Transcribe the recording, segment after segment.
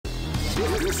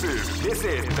This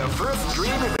is the first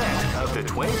dream event of the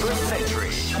 21st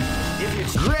century. If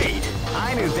it's great,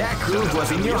 I knew that groove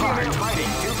was in your heart. Fighting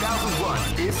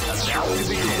 2001 is about to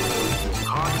begin.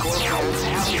 Hardcore fans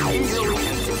have been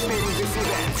eagerly anticipating this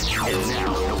event, and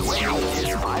now the wait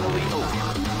is finally over.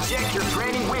 Check your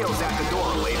training wheels at the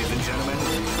door, ladies and gentlemen.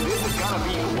 This is gonna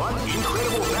be one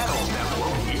incredible battle that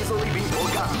won't easily be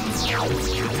forgotten.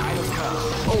 The time has come.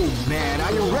 Oh man,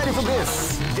 are you ready for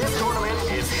this? This tournament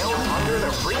is held under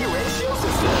the free ratio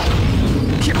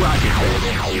system. Keep rocking.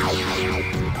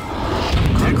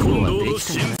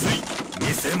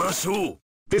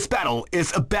 This battle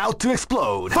is about to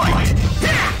explode. Fight!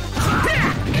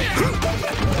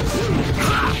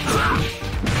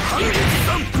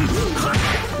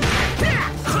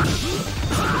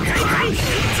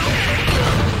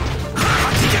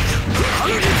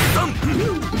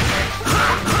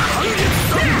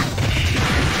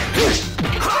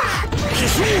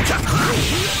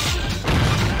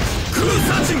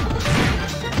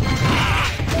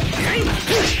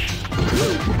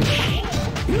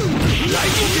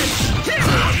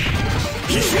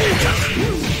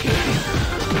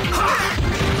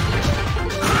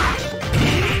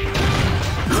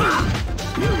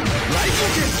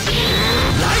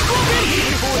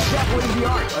 The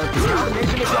art of the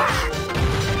combination attack.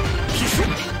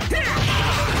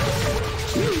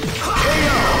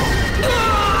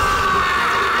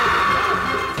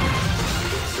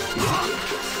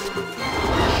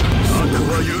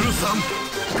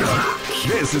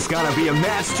 This is gonna be a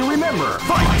match to remember.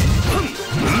 Fight!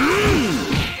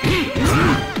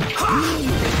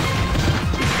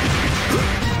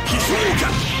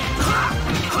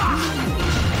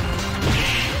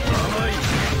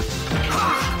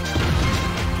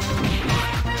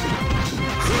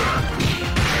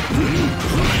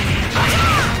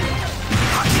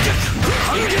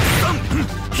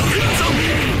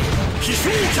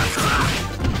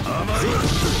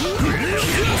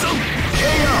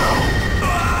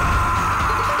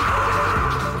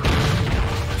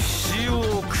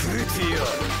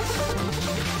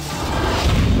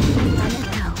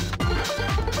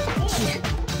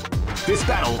 This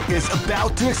battle is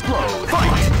about to explode.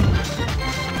 Fight!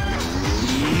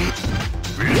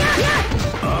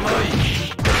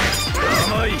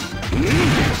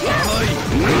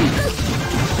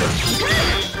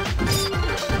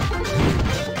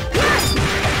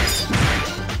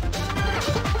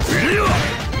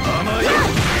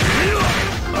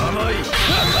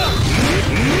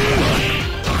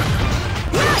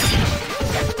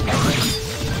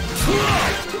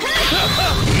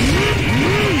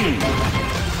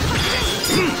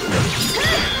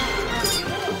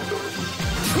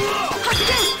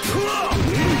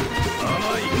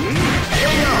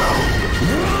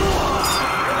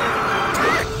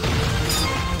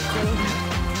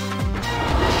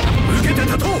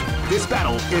 This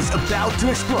battle is about to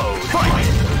explode. Fight!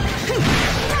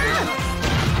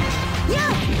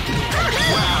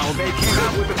 Wow, they came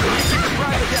out with the first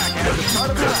surprise attack at the start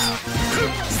of the round.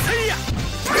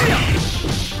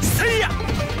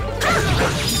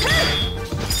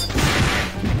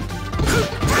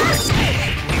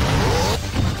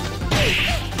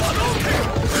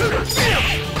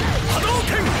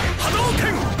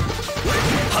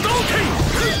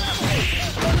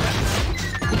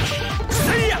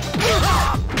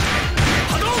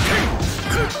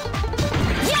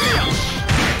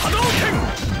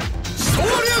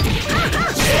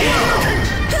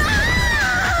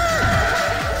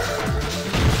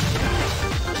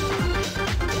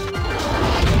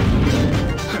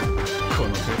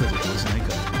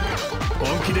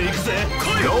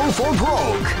 Go for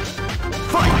broke!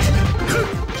 Fight!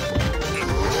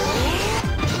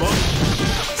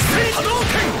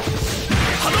 Hadouken!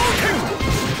 Hadouken!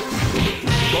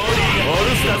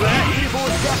 Beautiful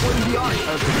step in the art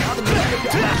of the combination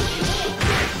attack.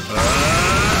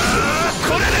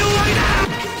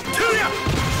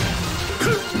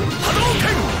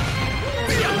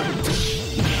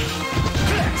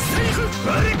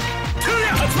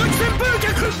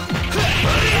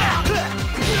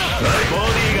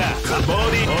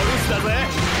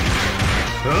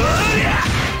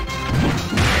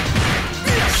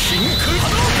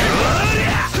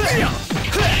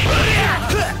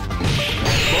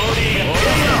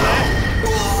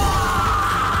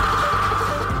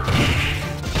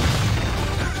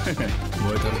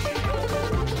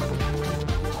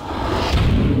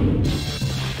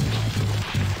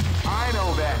 I know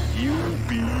that you'll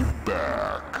be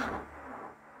back.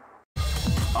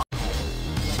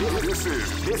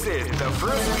 This is the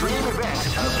first dream event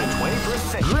of the 21st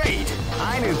century. Great!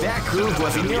 I knew that groove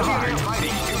was in your heart. Fighting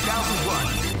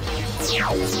 2001. What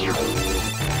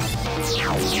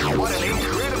an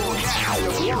incredible cast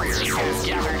of warriors has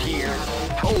gathered here.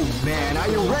 Oh man, are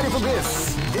you ready for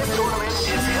this? This tournament is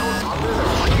held under the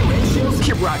free ratios.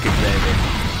 Keep rocking, baby.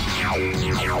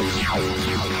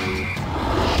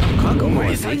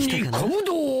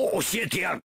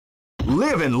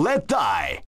 Live and let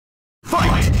die.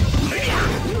 Fight!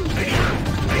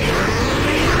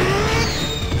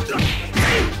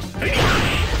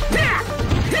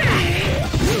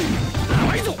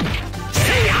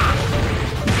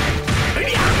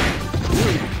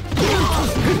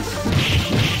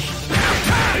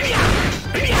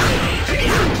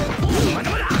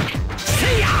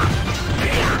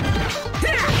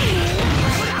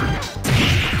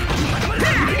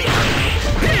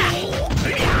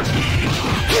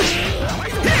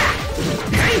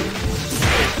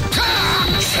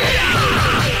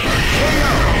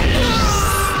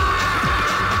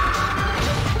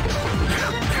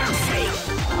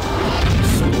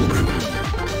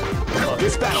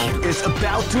 This battle is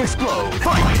about to explode.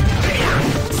 Fight!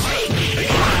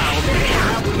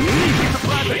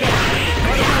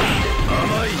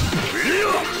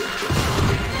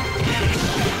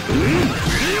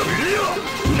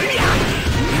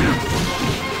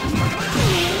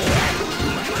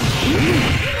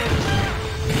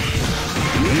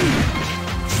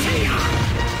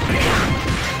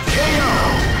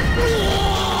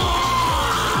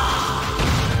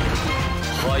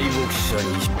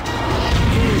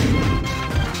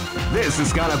 This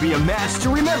is gonna be a match to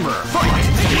remember. Fight!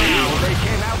 Wow, they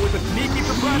came out with a sneaky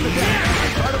surprise attack at the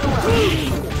start of the round.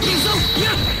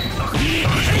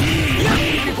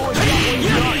 Before the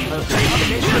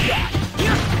combination attack.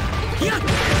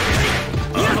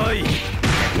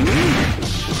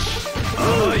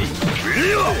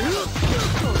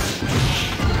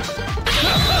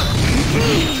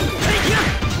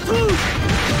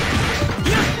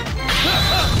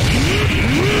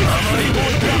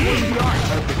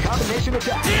 Combination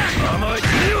attack.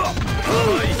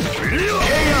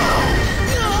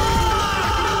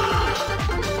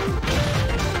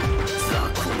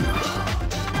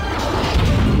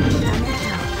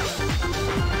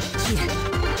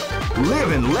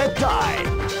 Live and let die.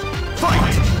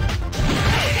 Fight!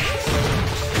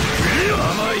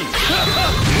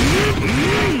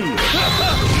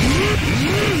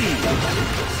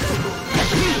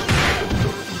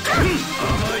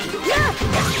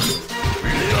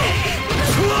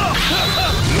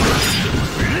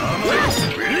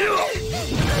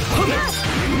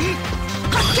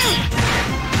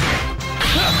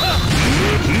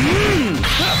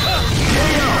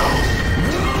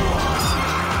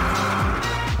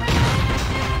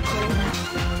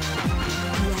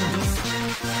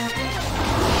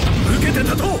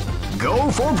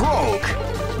 Go for broke.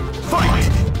 Fight!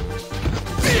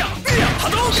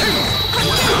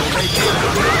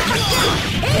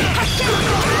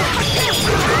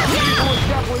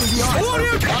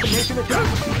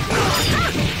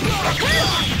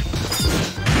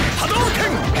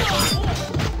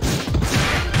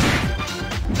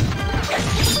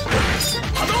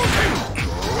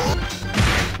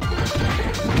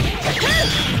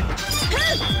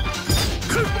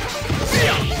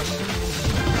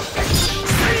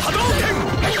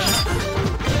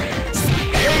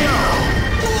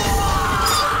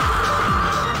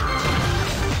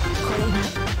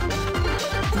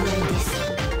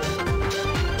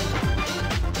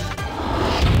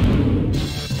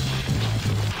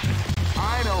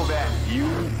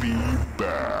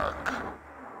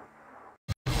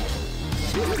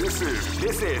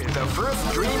 This is the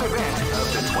first dream event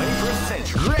of the 21st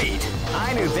century. Great!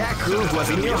 I knew that groove was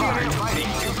in your heart. Fighting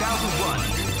 2001.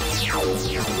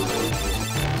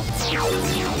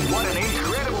 What an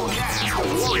incredible cast of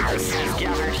warriors has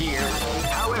gathered here.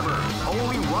 However,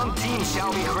 only one team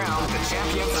shall be crowned the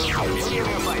champions of Millionaire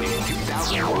Fighting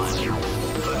 2001.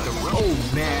 But the oh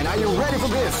man, are you ready for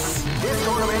this? This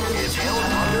tournament is held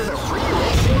under the free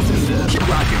ratio system. Keep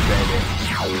rocking, baby.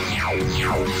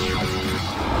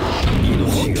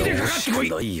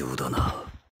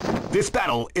 This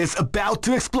battle is about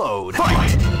to explode.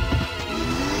 Fight!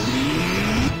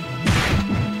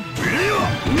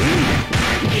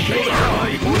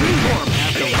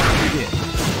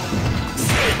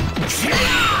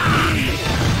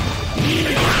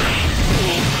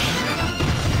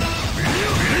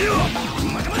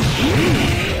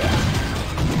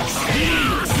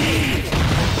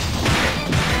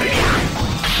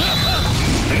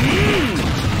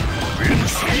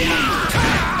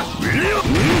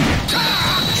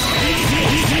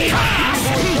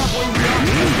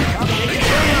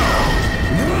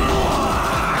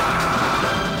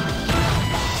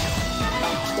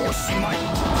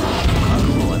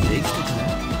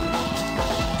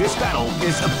 This battle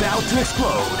is about to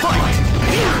explode. Fight!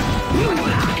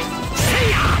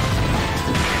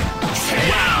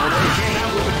 Wow, they came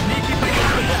out with a sneaky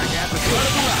pickup attack at the start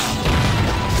of the round.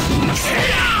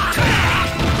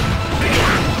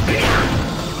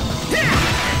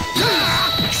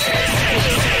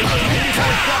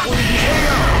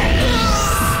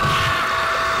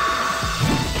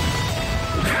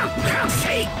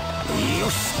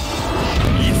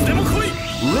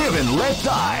 Live and let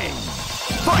die.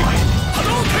 Fight!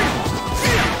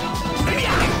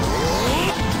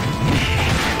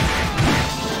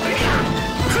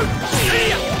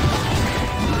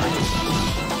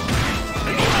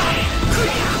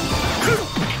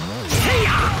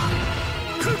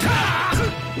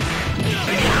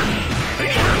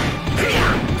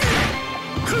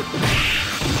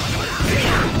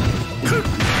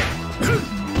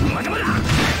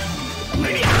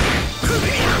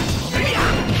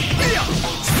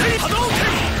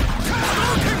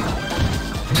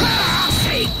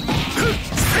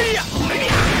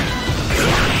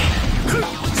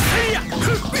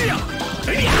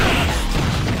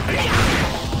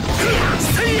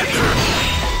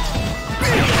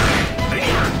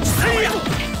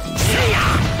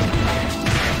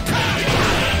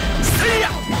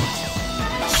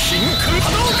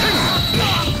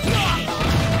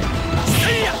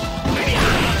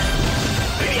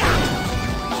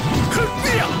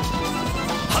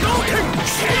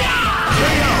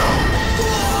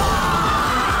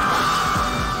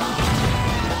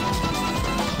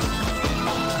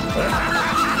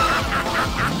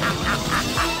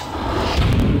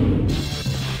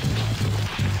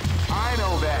 I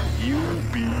know that you'll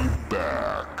be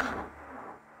back.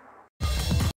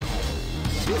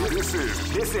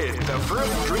 This is the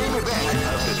first dream event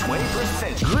of the 21st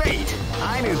century. Great!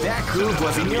 I knew that groove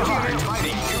was in your heart.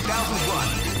 Fighting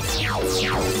 2001.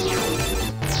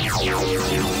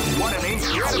 What an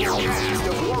incredible cast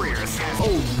of warriors.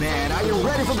 Oh man, are you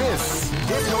ready for this?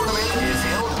 This tournament is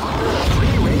held under a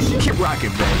free ratio. Keep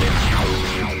rocking, baby.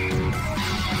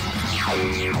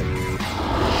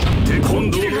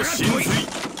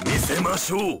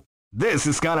 This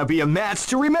is gonna be a match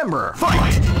to remember.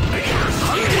 Fight!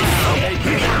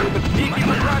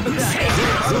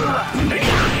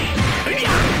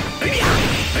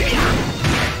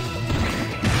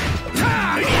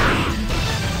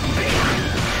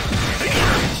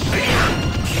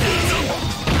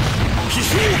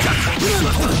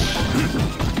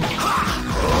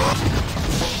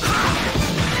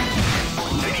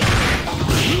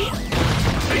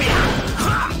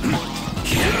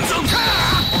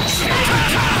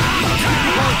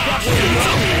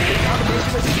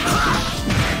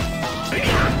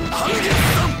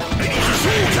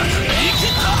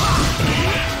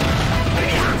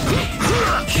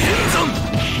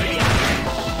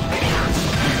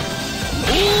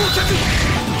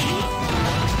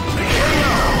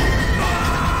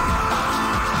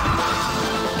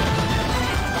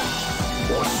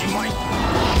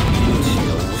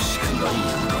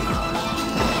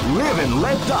 Live and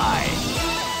let die.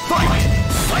 Fight!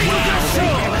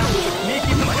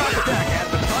 Sneaky surprise attack at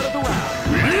the start of the round.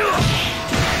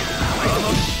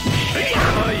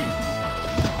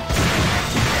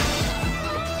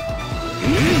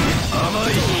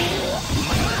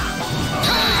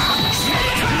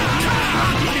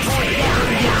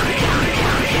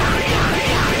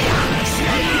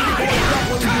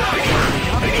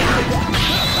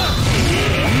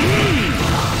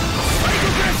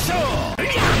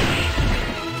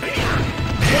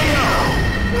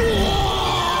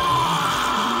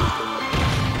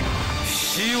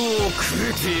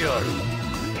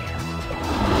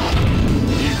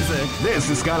 This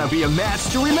is gonna be a match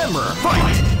to remember.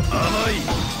 Fight!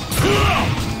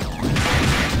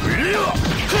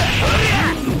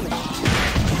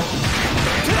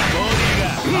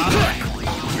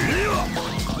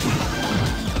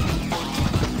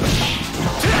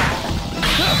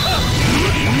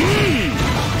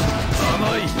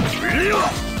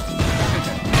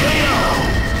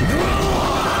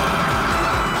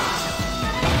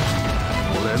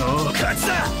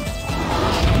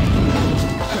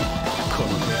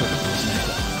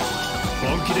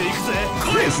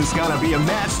 This is gonna be a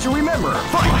match to remember.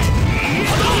 Fight!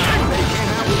 They came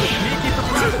out with a sneaky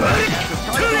surprise attack at the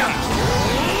start of the round.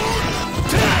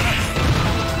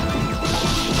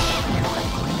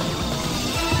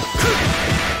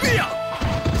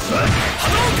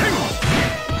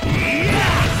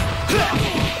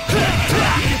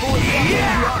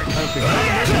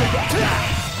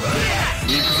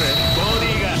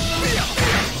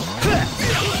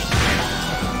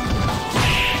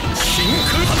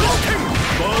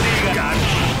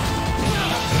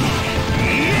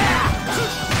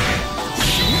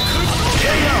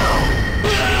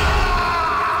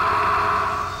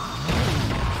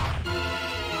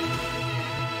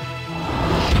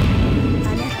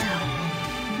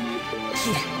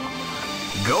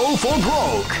 for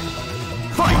broke.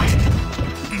 Fight!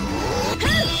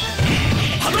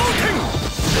 Hadouken!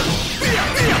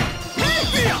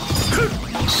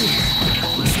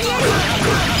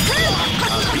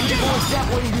 A beautiful step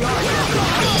waiting beyond.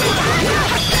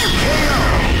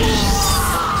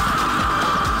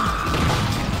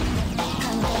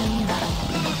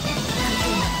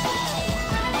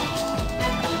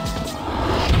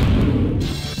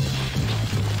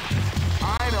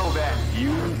 I know that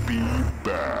you'll be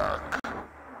back.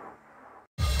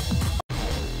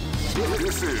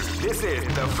 This is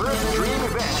the first dream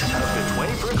event of the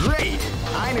 21st. Great!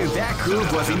 I knew that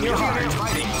groove was in your heart.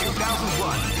 Fighting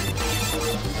 2001.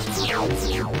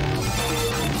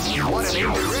 What an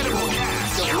incredible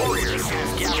cast of warriors has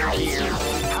gathered here.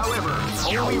 However,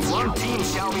 only one team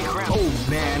shall be crowned. Oh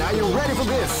man, are you ready for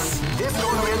this? This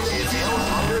tournament is held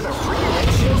under the free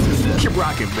ratio system. Keep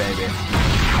rocking, baby.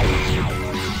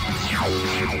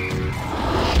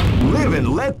 Live and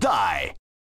let die.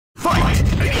 Fight!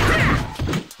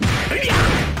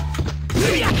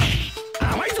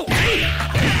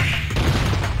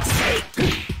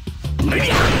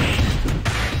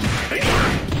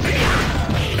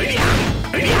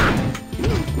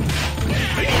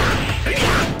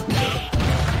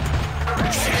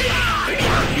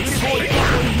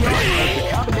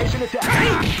 Combination attack.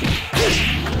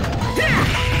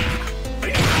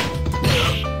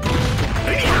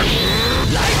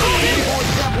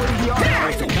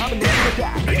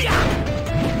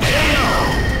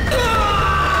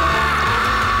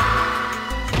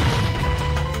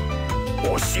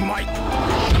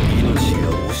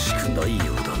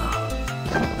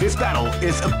 This battle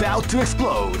is about to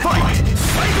explode. Fight!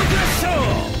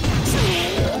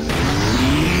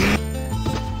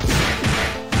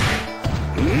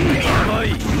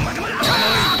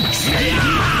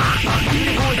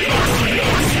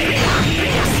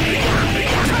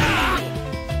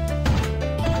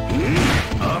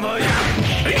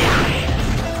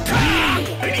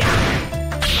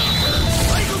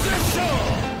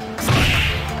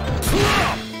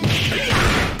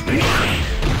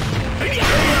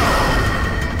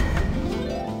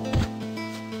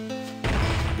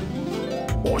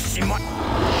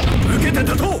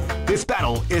 This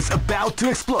battle is about to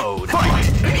explode. Fight!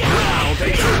 Wow,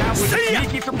 they came out with a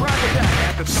sneaky surprise attack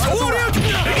at the start of the round.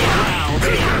 Wow,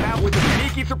 they came out with a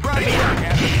sneaky surprise attack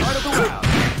at the start of the round.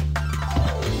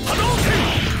 Hadouken!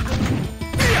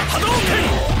 Hadouken!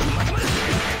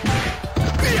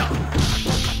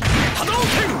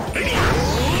 Hadouken!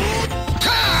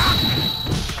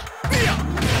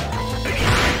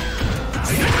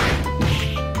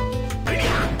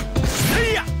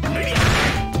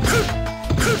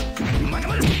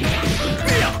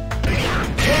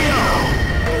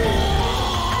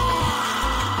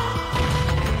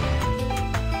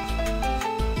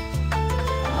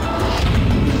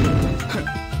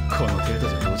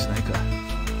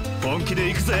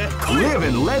 Live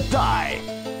and let die.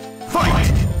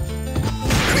 Fight!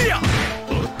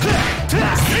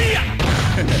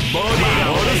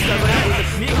 With a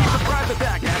sneaky surprise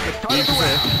attack at the start of the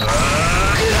round.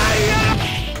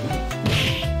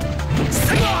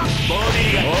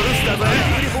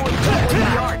 The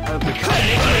art of the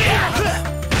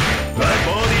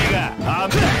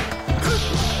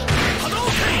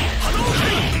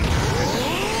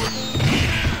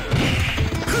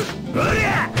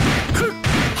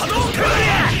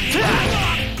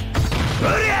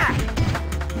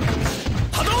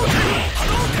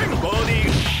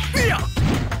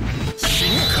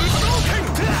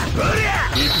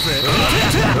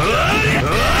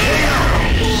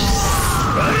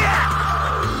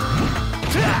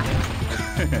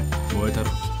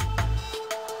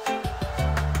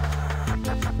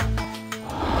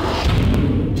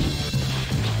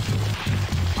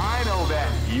I know that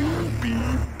you'll be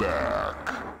back.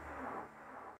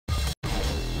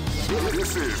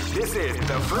 This is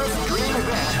the first dream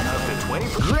event of the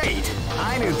 21st. Great!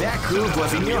 I knew that groove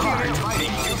was in your heart.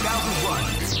 Fighting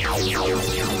 2001.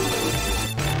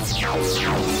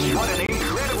 What an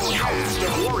incredible cast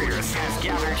of warriors has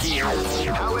gathered here.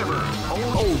 However,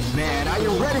 oh man, are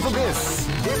you ready for this?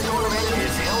 This tournament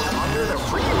is held under the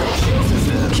free ratio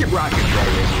system. Keep rocking,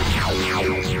 baby.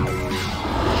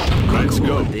 Let's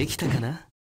go.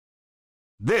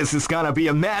 This is gonna be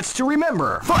a match to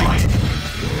remember. Fight!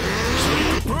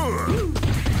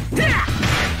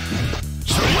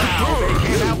 Wow, they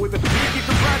came out with a sneaky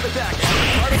surprise attack at the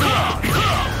start of the round.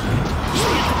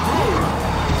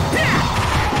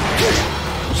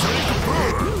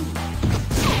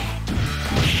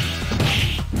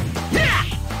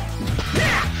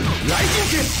 Rising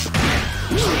kick!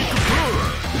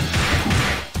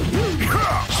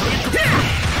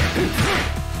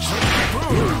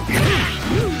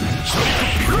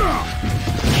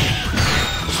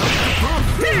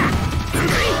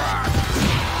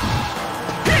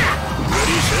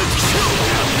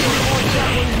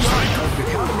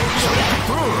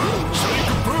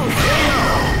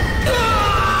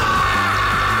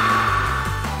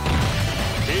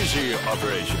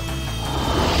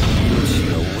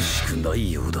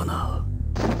 いようだな。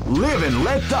 Live and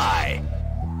let die.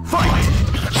 Fight! Wow,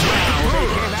 they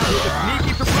came out with a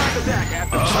sneaky surprise attack at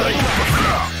the start.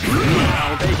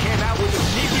 Wow, they came out with a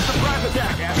sneaky surprise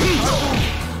attack at the start.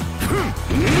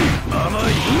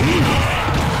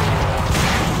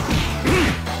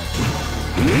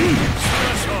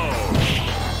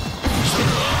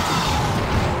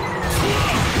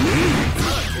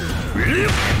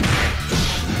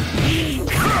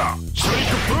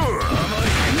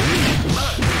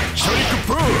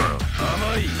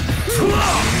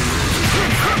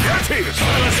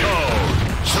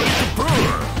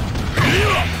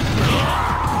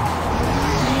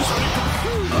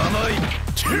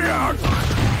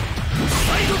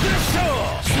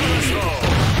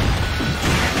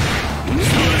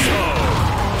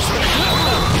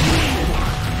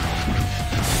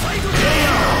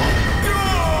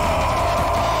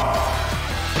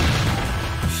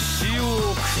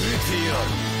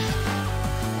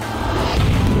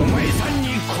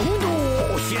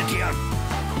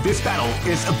 This battle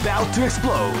is about to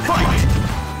explode. Fight!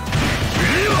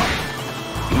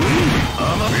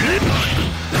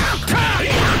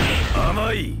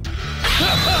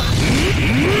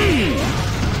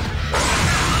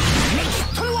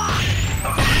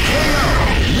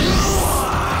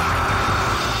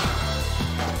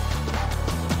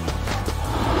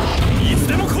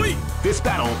 This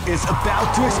battle is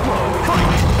about to explode. Fight!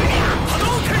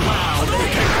 Wow, they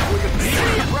came out with a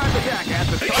sneaky surprise attack at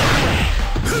the start.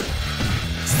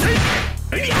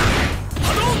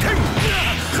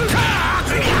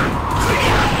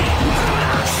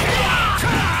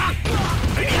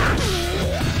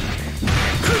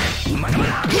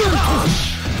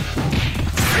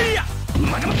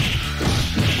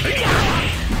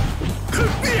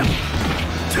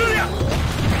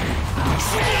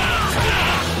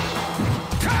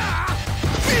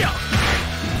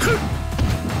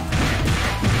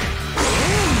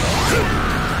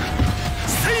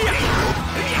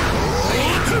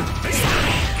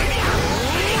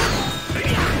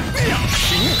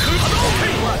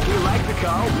 You like the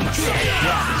call?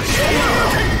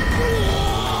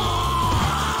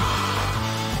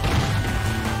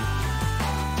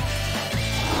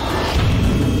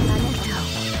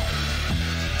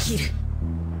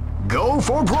 Go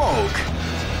for broke.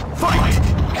 Fight!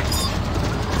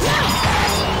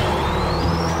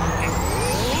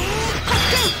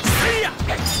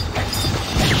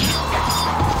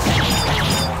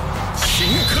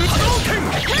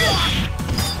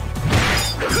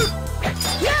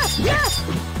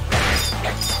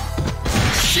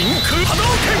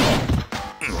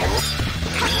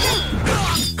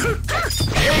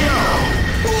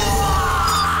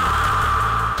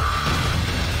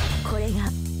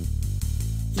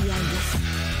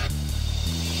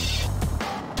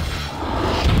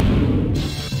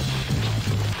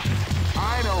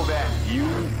 I know that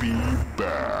you'll be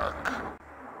back.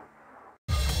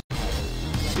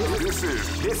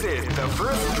 This is the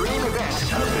first dream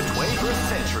event of the 21st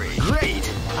century. Great!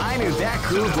 I knew that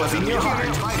groove was in your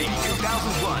heart. Fighting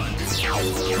 2001.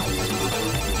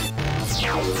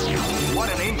 What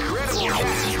an incredible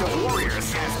cast of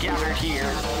warriors has gathered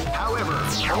here. However,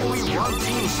 only one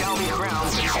team shall be crowned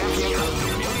the champion of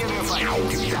the Millionaire Fighting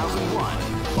 2001.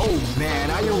 Oh man,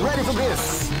 are you ready for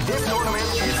this? This tournament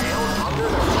is held under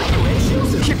the free ratio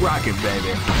system. Keep rocking,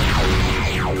 baby.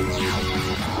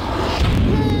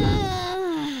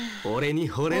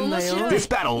 This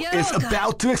battle is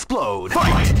about to explode.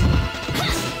 Fight!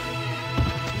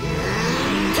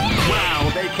 Wow,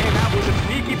 they came out with a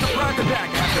sneaky surprise attack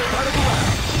at the start of the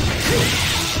round.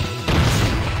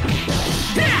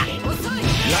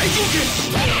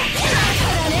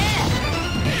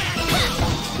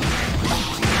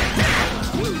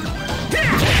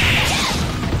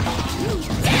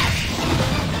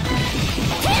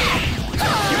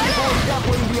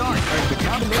 Doubling the art of the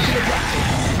combination attack.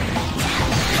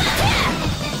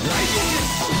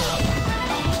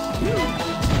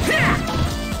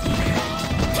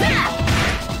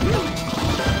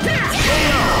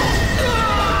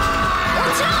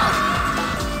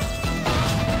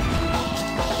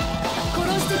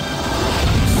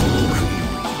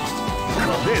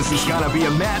 This is gonna be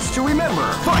a match to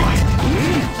remember. Fight!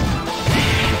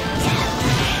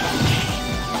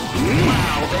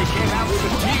 Wow, they came out with a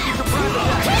sneaky surprise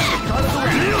attack. Cut it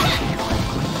around.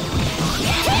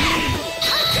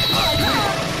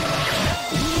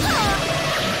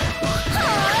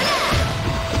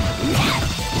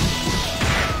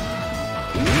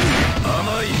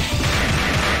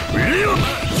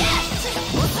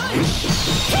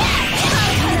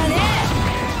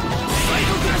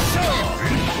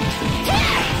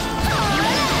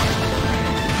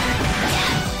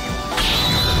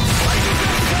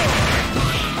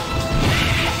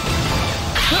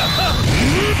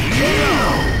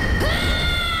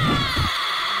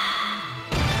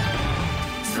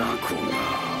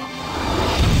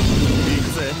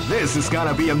 This is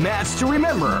gonna be a match to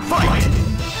remember. Fight!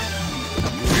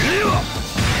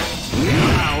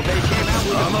 Wow, they came out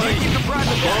with a sneaky surprise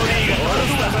attack.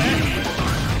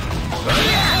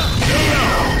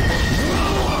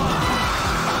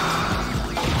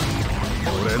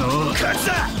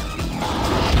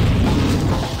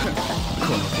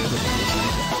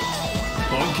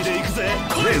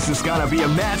 This is gonna be a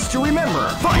match to remember.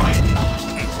 Fight!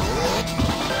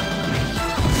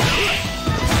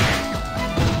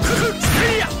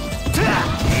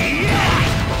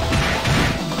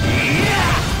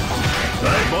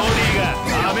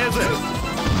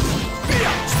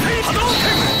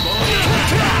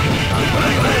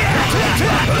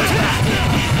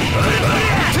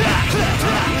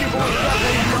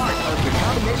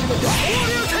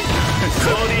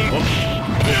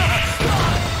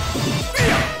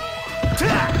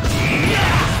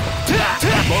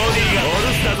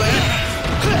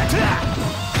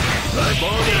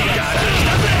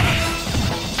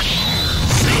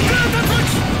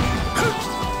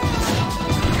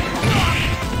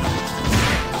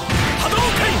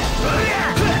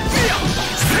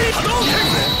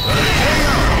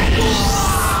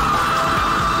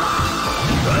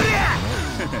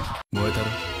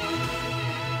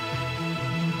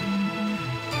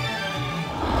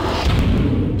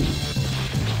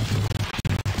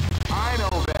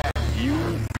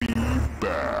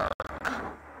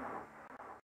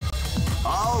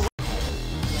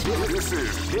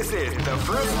 This is the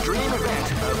first dream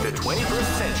event of the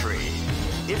 21st century.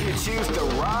 If you choose the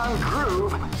wrong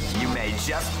groove, you may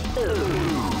just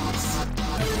lose.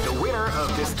 The winner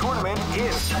of this tournament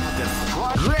is the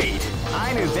strong. Great!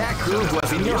 I knew that groove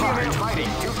was in your heart. Fighting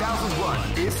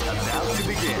 2001 is about to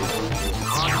begin.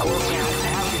 Hardcore fans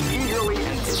have been eagerly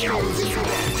anticipating this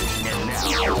event, and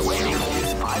now the waiting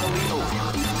is finally over.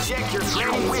 Check your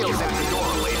training wheels at the door,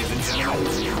 ladies and gentlemen.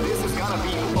 This is gonna be...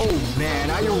 Oh man,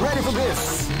 are you ready for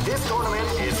this? This tournament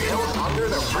is held under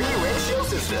the free ratio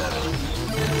system.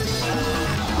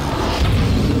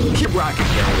 Keep rocking,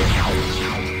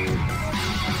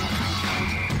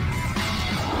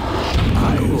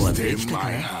 I will take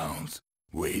my hounds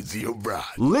with your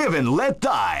bride. Live and let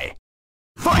die.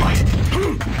 Fight!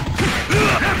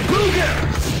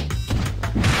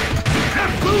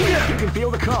 You can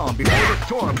feel the calm before the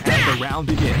storm as the round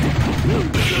begins.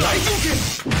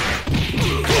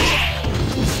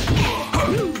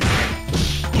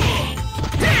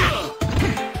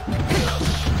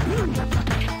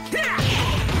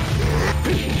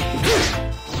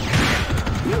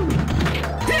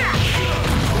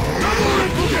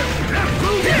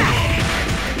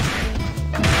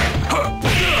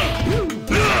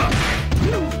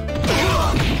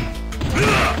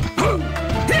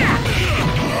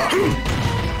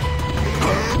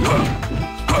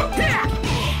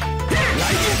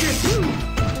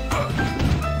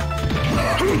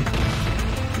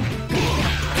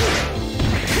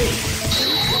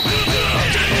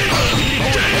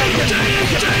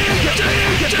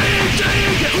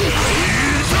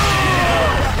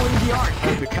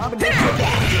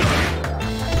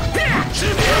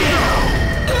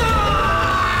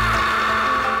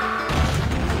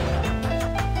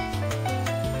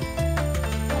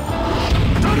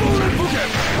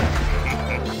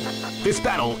 This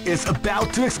battle is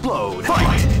about to explode.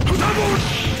 Fight!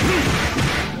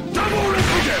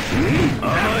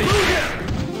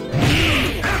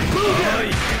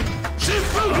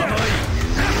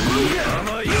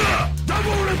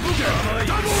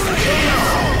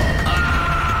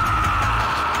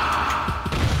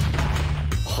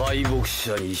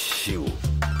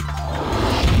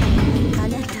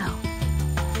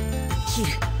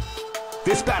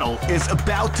 This battle is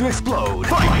about to explode.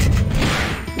 Fight!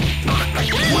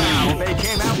 Wow, they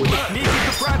came out with a sneaky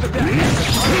surprise attack at the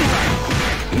start of the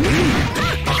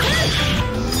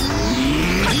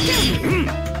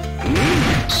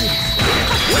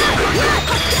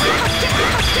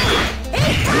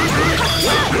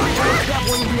round.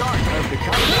 Doubling the art of the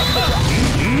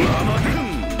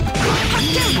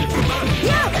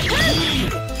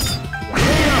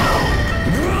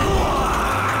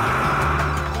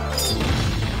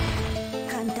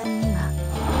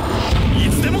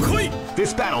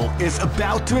This battle is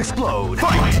about to explode.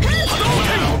 Fight!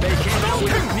 Wow, they came out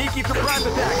with a sneaky surprise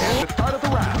attack at the start of the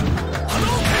round.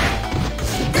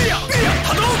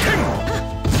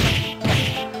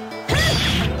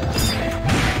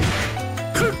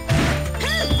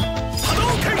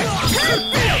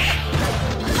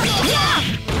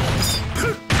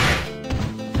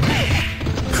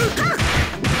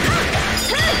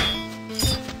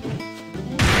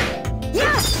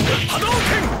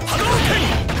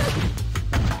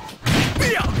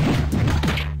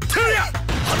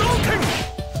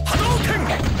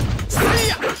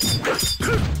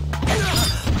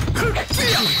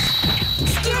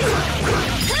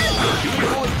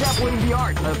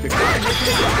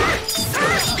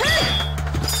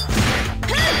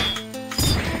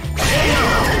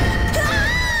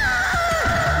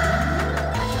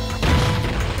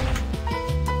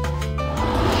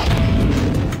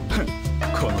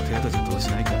 この程度じゃどうし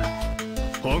ないか。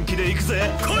本気で行くぜ。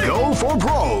 Go for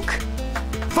broke.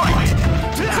 Fight.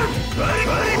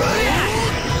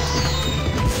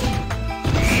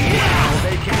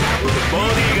 ボ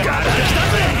ディが来た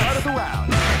ぜ。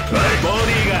ボ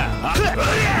ディが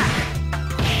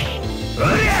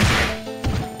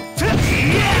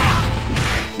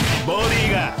ボデ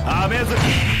ィがアメズ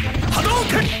波動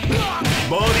拳。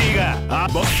ボディが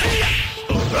ボス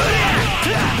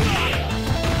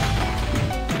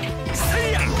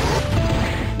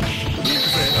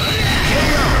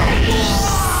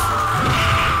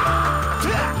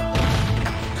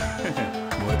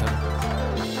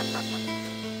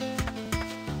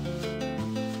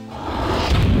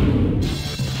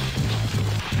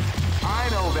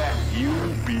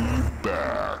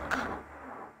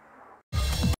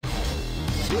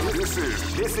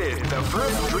This is the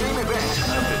first dream event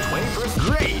of the 21st.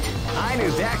 Great! I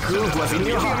knew that groove was in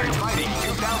your heart. Fighting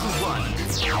 2001.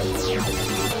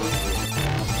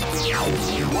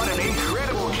 What an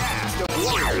incredible cast of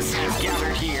warriors has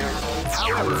gathered here.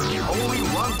 However, only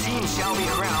one team shall be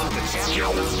crowned the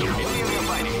champion of the Millionaire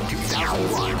Fighting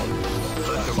 2001.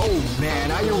 Oh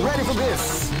man, are you ready for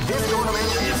this? This tournament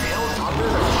is held under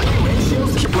the free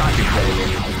ratios. Keep rocking,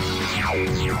 baby.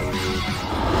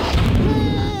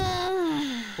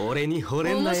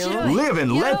 Live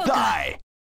and let die.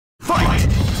 Fight.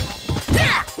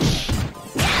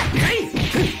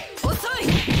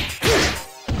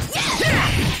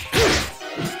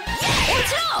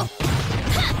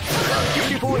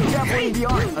 Beautiful and definitely the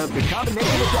art of the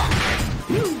combination attack.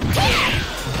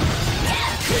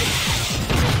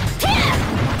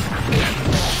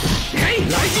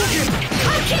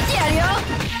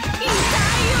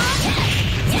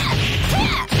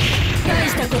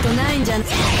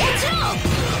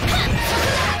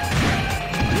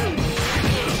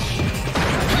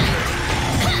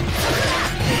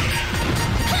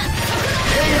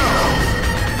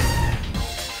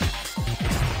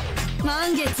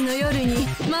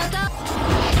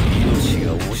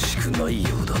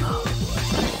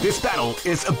 This battle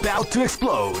is about to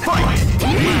explode. Fight!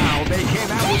 Wow, they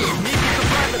came out with a sneaky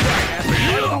surprise attack at the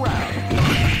end of the round.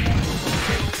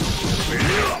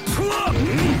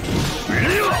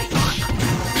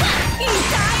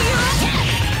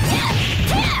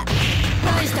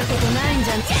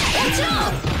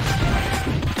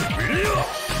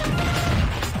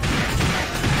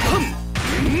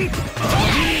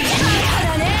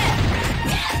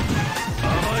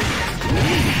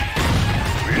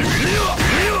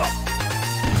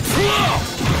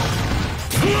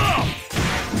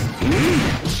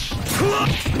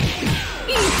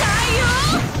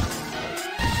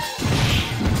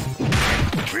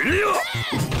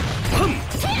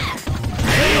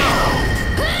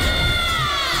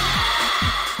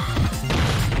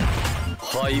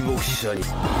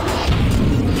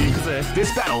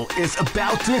 This battle is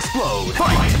about to explode.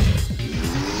 Fight!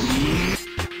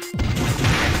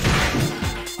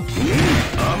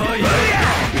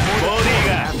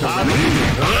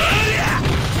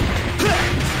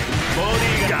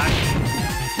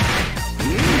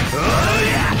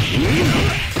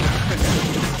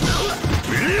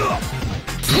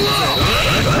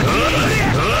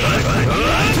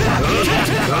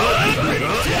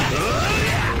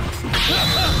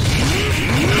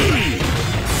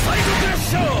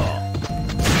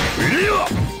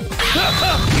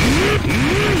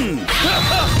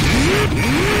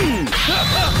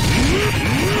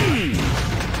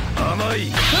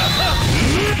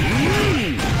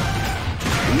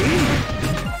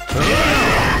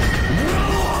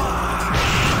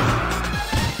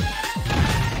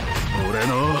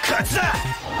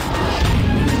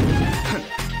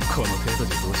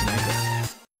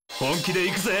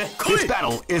 This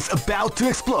battle is about to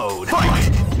explode. Fight!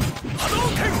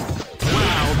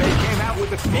 Wow, they came out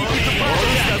with a sneaky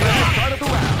surprise at the start of the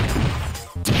round.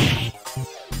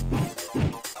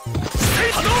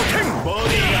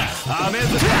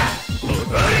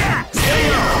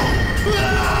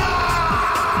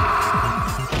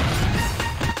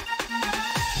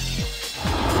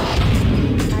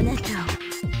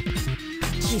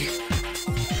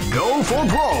 Go for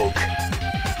broke.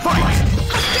 Fight!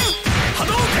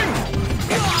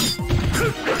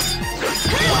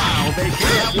 Wow, they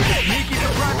came out with a sneaky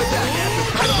surprise attack at the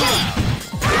start of the round.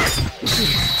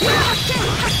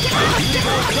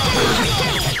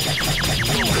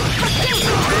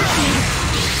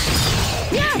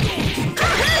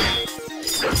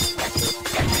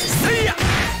 せいや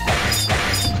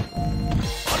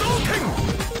波動拳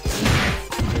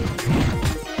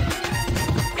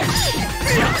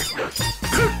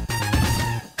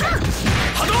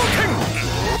波動拳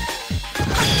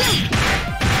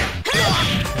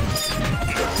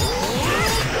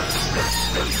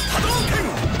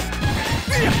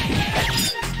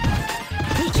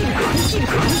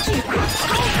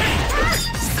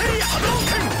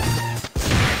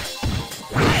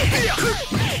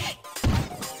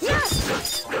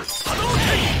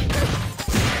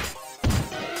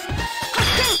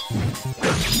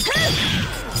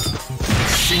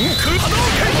真空波動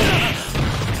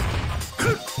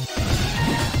拳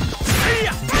せい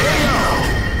や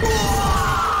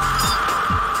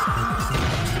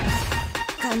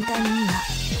簡単には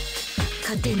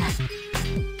勝てない。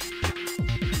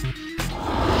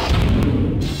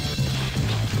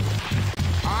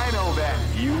I know that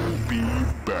you'll be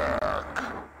back.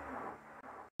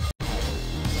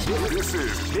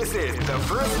 This is the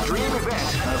first dream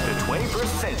event of the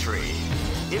 21st century.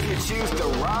 If you choose the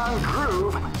wrong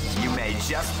groove, you may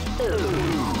just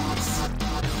lose.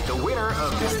 The winner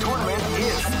of this tournament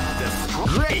is the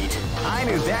Great! I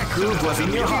knew that groove was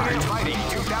in your heart. Fighting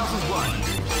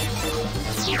 2001.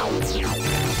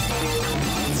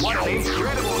 What an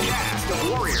incredible cast of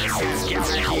warriors has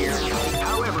gathered here.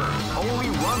 However, only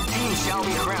one team shall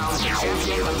be crowned the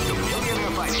champion of the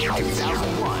Millionaire Fighting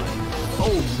 2001.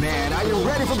 Oh man, are you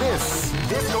ready for this?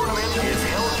 This tournament is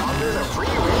held under the free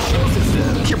ratio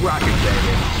system. Keep rocking,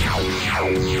 baby.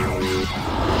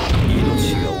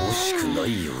 命が惜しくな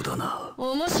いようだな。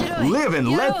面白い。 Live and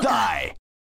let die.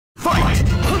 Fight!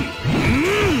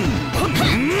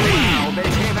 Wow, they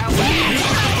came out with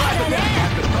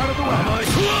at the front of the round. 甘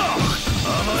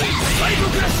いサイド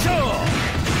クラッシャー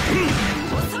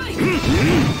サイ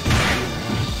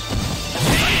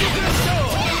ドクラッシャ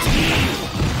ー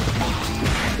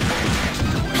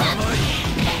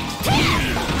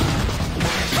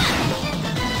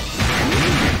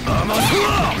甘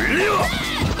いリオ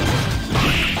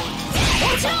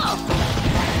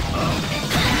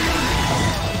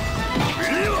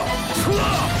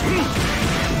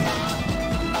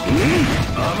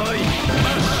甘い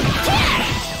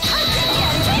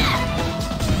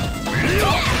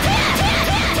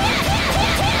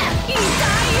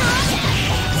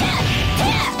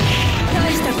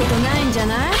大したことないんじゃ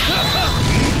ない？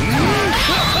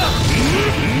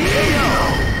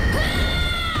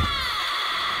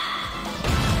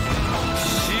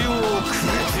塩をくれ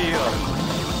てやる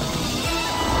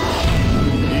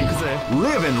行くぜ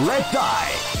Live and let die.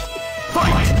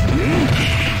 Fight!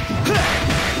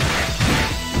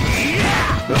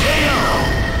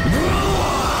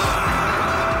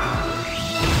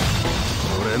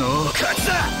 俺の勝ち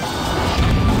だ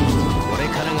これ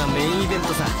からがメインイベン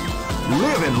トさ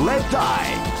Live and let die.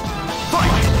 Fight!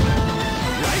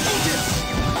 ライジンです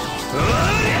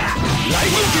ライ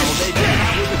ジンで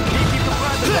す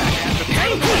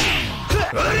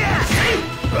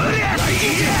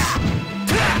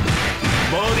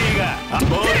ボディが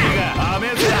アメ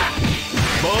ズだ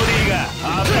ボディが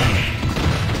アメ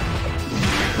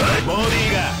ボディ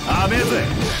がアメズオル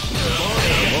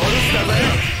スだぜ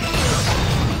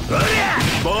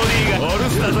ボディがオル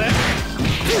スだぜ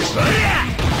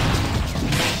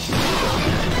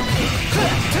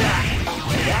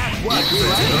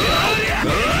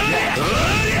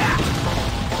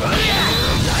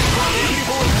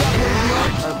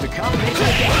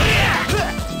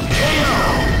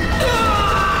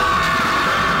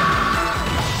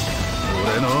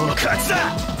俺の勝ちだ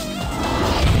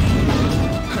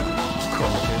この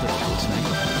程度で落ちないか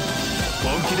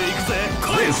本気で行くぜ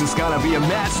This is gonna be a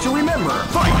match to remember.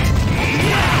 Fight!